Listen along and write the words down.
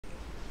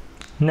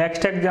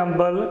Next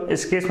example,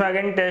 इस case में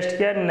again test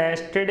किया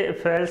नेस्टेड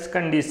इफ एल्स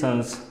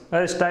कंडीशंस।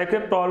 इस टाइप के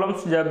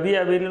प्रॉब्लम्स जब भी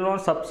अवेलेबल हो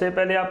सबसे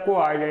पहले आपको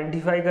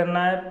आइडेंटिफाई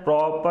करना है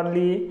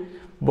properly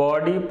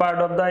body part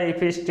of the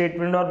if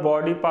statement और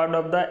body part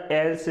of the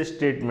L's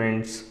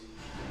statements.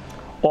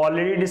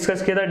 Already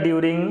discuss किया था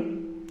during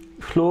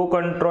flow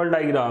control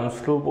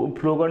diagrams.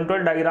 Flow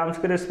control diagrams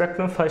के रिस्पेक्ट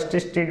में फर्स्ट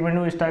स्टेटमेंट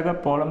में इस टाइप का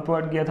प्रॉब्लम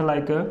प्रोवाइड किया था,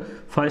 like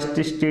first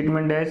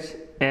statement as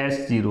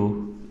S0,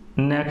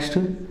 next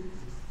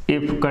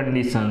if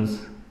conditions,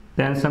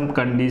 then some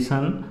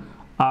condition,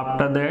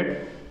 after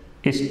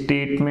that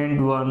statement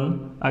 1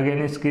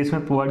 again इस केस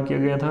में प्रोवाइड किया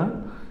गया था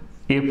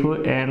if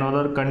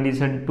another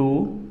condition 2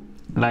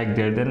 like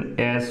that, then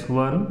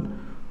S1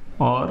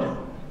 और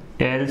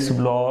else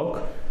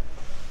block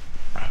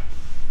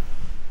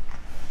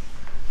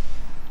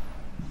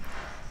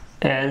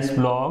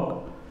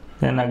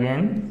then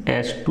again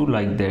S2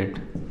 like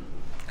that.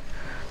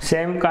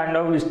 Same kind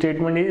of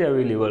statement is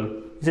available.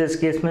 इस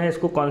case में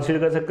इसको consider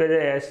कर सकते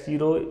हैं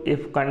S0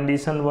 if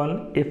condition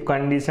 1 if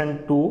condition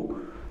 2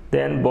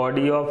 then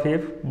body of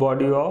if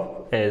body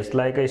of S,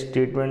 like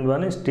statement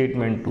 1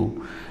 statement 2।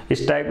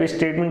 इस type के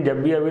statement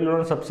जब भी अवेलेबल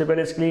हो सबसे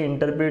पहले इसके लिए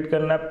इंटरप्रेट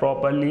करना है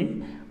प्रॉपरली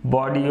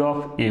बॉडी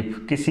ऑफ इफ।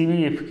 किसी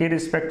भी इफ के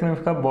रिस्पेक्ट में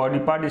इसका बॉडी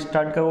पार्ट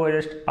स्टार्ट का हुआ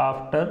just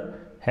after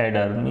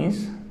header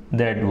means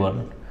that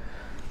one.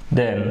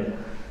 Then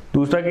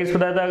दूसरा केस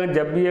बताया था अगर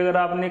जब भी अगर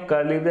आपने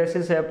कर्ली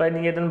ब्रेसेस से अप्लाई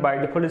नहीं किया तो बाय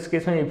डिफॉल्ट इस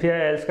केस में इफ या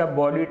एल्स का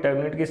बॉडी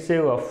टर्मिनेट किससे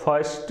होगा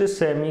फर्स्ट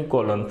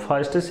सेमीकोलन।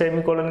 फर्स्ट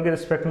सेमीकोलन के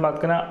रिस्पेक्ट में बात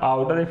करना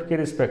आउटर इफ के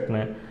रिस्पेक्ट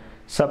में।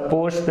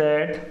 सपोज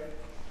दैट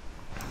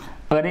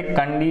अगर एक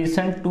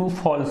कंडीशन 2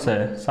 फॉल्स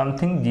है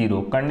समथिंग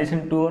 0,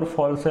 कंडीशन 2 और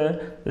फॉल्स है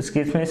इस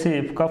केस में से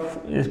इफ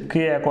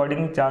के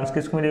अकॉर्डिंग चांस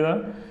किसको मिलेगा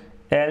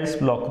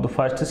एल्स ब्लॉक। तो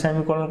फर्स्ट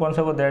सेमीकोलन कौन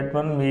सा होगा that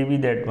one may be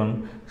that one,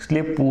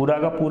 इसलिए पूरा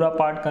का पूरा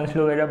पार्ट कंसीडर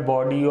हो जाएगा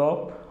body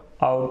of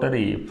outer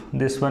if,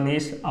 this one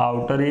is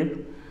outer if।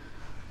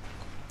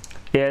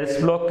 else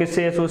block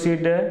किससे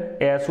एसोसिएटेड है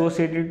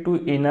एसोसिएटेड टू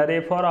इनर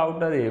if और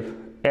outer if।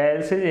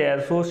 else is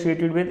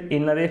associated with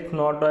inner if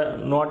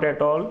not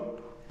at all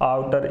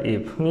outer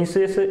if, means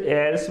इस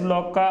else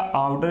block का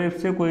outer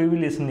if से कोई भी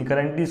relation नहीं।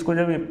 Currently इसको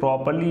जब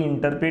प्रॉपरली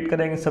इंटरप्रेट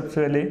करेंगे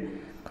सबसे पहले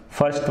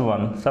फर्स्ट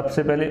वन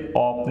सबसे पहले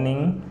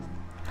ओपनिंग,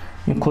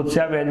 खुद से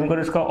आप एज्यूम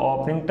करो इसका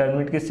ओपनिंग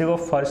टर्मिनेट किससे को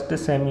first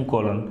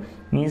semicolon,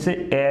 means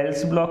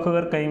else block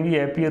अगर कहीं भी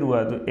अपीयर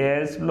हुआ तो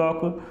एल्स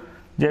ब्लॉक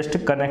जस्ट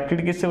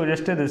कनेक्टेड किससे हो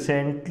just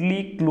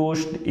recently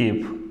closed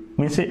if,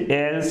 means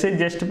L से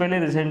जस्ट पहले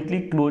रिसेंटली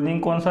क्लोजिंग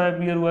कौन सा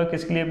अपीयर हुआ है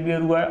किसके लिए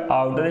अपीयर हुआ है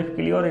आउटर इफ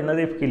के लिए और इनर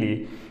इफ के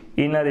लिए।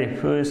 इनर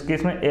इफ इस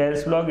केस में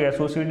एल्स ब्लॉक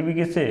एसोसिएट भी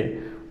किससे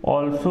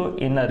also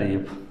inner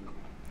if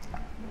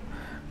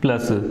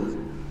plus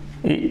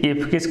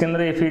if किसके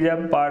अंदर if is a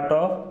part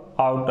of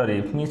outer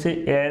if, means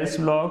else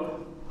block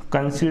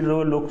consider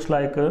looks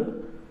like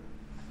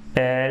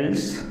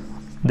else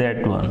that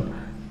one।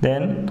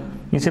 then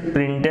इसे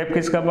printf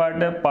किसका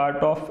पार्ट है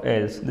part of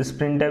else, this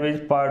printf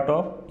is part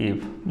of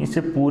if।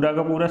 इसे पूरा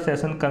का पूरा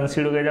session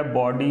consider हो गया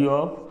बॉडी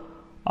ऑफ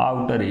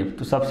आउटर इफ।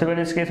 तो सबसे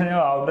पहले इस केस में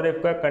आउटर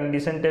इफ का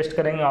कंडीशन टेस्ट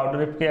करेंगे,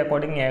 आउटर इफ के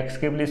अकॉर्डिंग x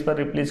के प्लेस पर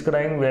रिप्लेस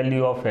कराएंगे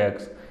वैल्यू ऑफ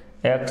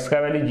x का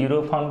वैल्यू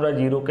 0 फाउंड रहा,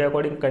 0 के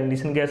अकॉर्डिंग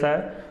कंडीशन कैसा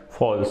है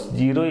false,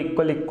 0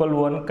 =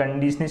 1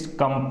 condition is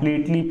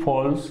completely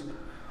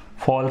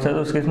false है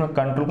तो उसके इसमें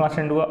कंट्रोल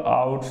कांस्टेंट हुआ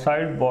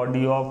आउटसाइड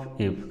बॉडी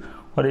ऑफ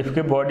इफ। और इफ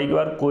के बॉडी के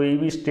बाद कोई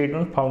भी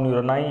स्टेटमेंट फाउंड नहीं हो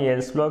रहा, ना ही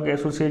एल्स ब्लॉक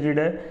एसोसिएटेड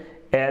है।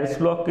 एल्स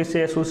ब्लॉक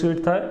किससे एसोसिएट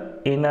था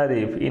इनर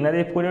इफ, इनर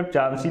इफ को जब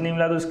चांस ही नहीं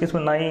मिला तो इसके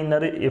इसमें ना ही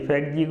इनर इफ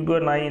एग्जीक्यूट हुआ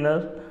ना ही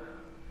इनर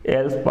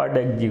एल्स पार्ट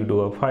एग्जीक्यूट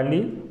हुआ।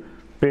 फाइनली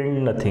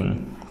प्रिंट नथिंग,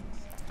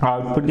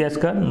 आउटपुट क्या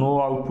इसका नो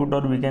आउटपुट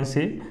और we can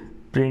say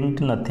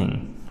print nothing,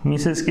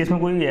 means इस केस में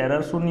कोई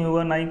एरर शो नहीं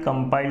होगा, ना ही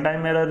कंपाइल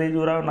टाइम एरर रेज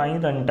हो रहा है ना ही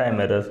run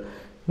time error,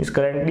 means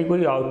currently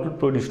कोई आउटपुट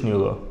प्रोड्यूस नहीं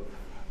होगा।